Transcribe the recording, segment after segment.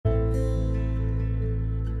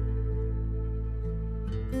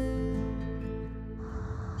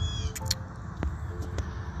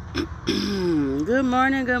Good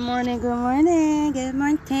morning, good morning, good morning, good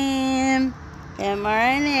morning. Good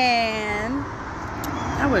morning.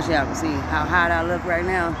 I wish y'all could see how hot I look right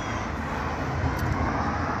now.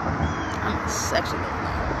 I'm sexy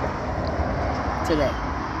today.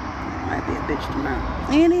 Might be a bitch tomorrow.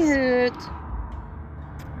 Anywho,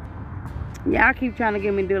 y'all keep trying to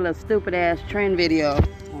get me to do a little stupid ass trend video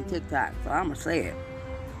on TikTok, so I'ma say it.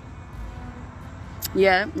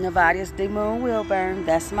 Yeah, Nevadius D. Moon Wilburn.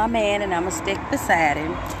 That's my man, and I'ma stick beside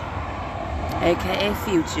him. AKA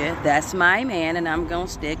Future. That's my man, and I'm gonna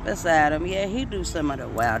stick beside him. Yeah, he do some of the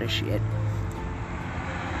wildest shit.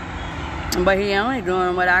 But he only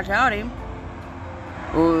doing what I taught him.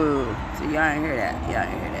 Ooh, see, y'all ain't hear that. Y'all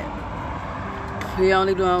ain't hear that. He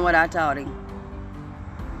only doing what I taught him.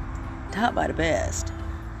 Taught by the best.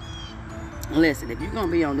 Listen, if you're gonna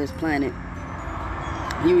be on this planet,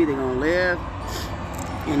 you either gonna live,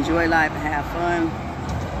 enjoy life and have fun,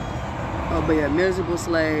 or be a miserable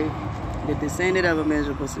slave, the descendant of a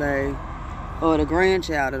miserable slave, or the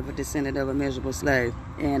grandchild of a descendant of a miserable slave.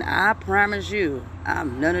 And I promise you,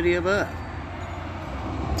 I'm none of the above.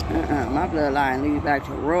 My bloodline leads back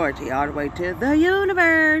to royalty all the way to the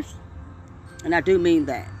universe. And I do mean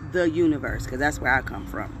that, the universe, because that's where I come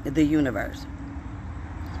from, the universe.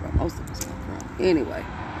 That's where most of us come from. Anyway,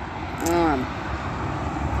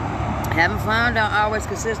 having fun don't always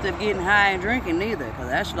consist of getting high and drinking neither, because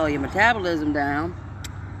that slow your metabolism down.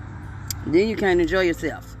 Then you can't enjoy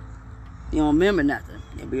yourself. You don't remember nothing.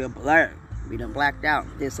 You'll be a blur. You done blacked out,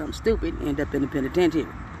 did something stupid, end up in the penitentiary.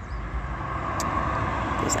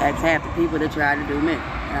 Just ask half the people that tried to do me.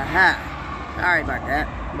 Aha. Sorry about that,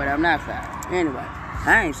 but I'm not sorry. Anyway,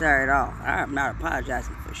 I ain't sorry at all. I'm not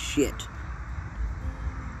apologizing for shit.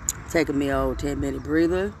 Taking me an old 10-minute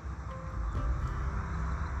breather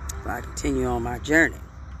before I continue on my journey.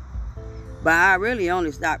 But I really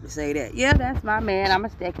only stopped to say that. Yeah, that's my man. I'ma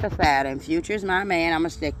stick beside him. Future's my man. I'ma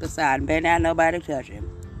stick beside him. Better not nobody touch him.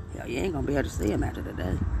 Yo, you ain't gonna be able to see him after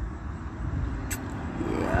today.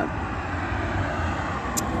 Yeah.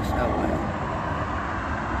 So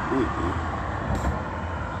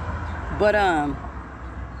But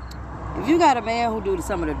if you got a man who do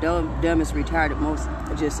some of the dumbest, retarded,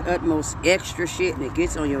 utmost extra shit, and it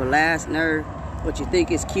gets on your last nerve, what you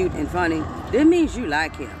think is cute and funny, that means you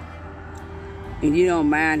like him. And you don't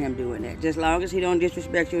mind him doing that. Just as long as he don't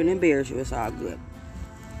disrespect you and embarrass you, it's all good.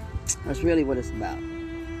 That's really what it's about.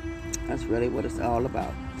 That's really what it's all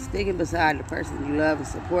about. Sticking beside the person you love and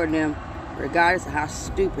supporting them, regardless of how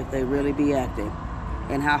stupid they really be acting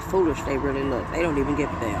and how foolish they really look. They don't even give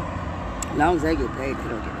a damn. As long as they get paid, they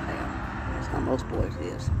don't give a damn. That's how most boys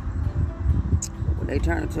is. But when they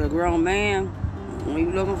turn into a grown man, when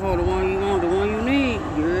you looking for the one you want, the one you need,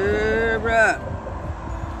 yeah, bruh.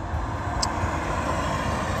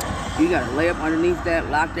 You gotta lay up underneath that,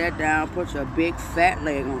 lock that down, put your big fat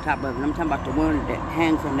leg on top of it. I'm talking about the one that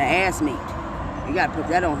hangs from the ass meat. You gotta put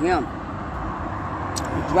that on him.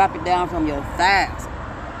 You drop it down from your thighs.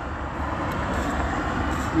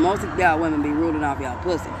 Most of y'all women be ruling off y'all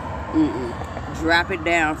pussy. Drop it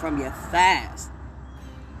down from your thighs.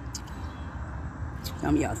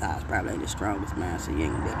 Some of y'all thighs probably ain't the strongest, man, so you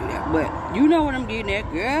ain't gonna be able to do that. But you know what I'm getting at,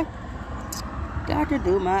 girl. Got to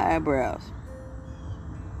do my eyebrows.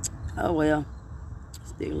 Oh well,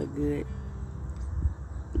 still look good.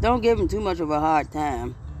 Don't give him too much of a hard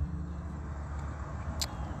time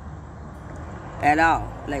at all,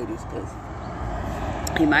 ladies, because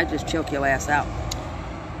he might just choke your ass out.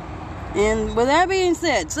 And with that being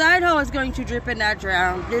said, Side Hoe is going to drip and not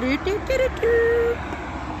drown.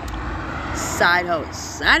 Side Hoe is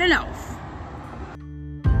signing off.